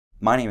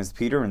My name is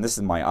Peter, and this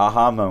is my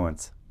aha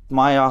moment.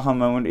 My aha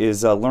moment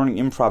is learning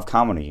improv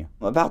comedy.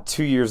 About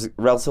 2 years,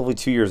 relatively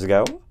 2 years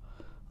ago,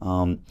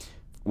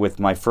 with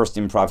my first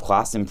improv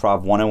class,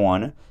 Improv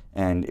 101,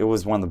 and it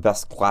was one of the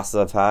best classes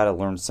I've had. I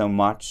learned so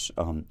much.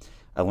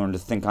 I learned to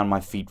think on my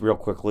feet real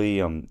quickly,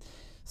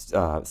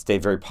 stay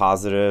very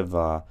positive.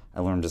 I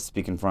learned to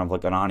speak in front of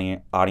like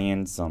an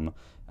audience.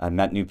 I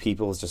met new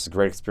people. It's just a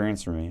great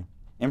experience for me.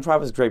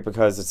 Improv is great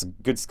because it's a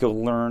good skill to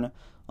learn.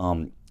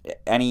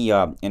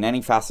 In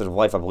any facet of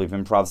life, I believe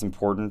improv is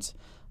important.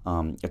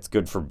 It's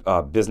good for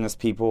business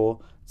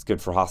people. It's good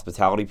for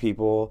hospitality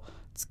people.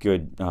 It's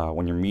good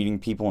when you're meeting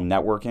people and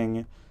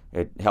networking.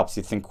 It helps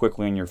you think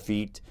quickly on your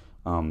feet.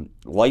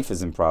 Life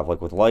is improv.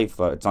 Like with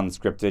life, it's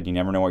unscripted. You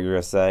never know what you're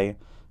going to say.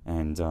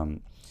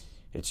 And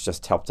it's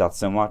just helped out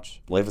so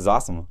much. Life is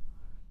awesome.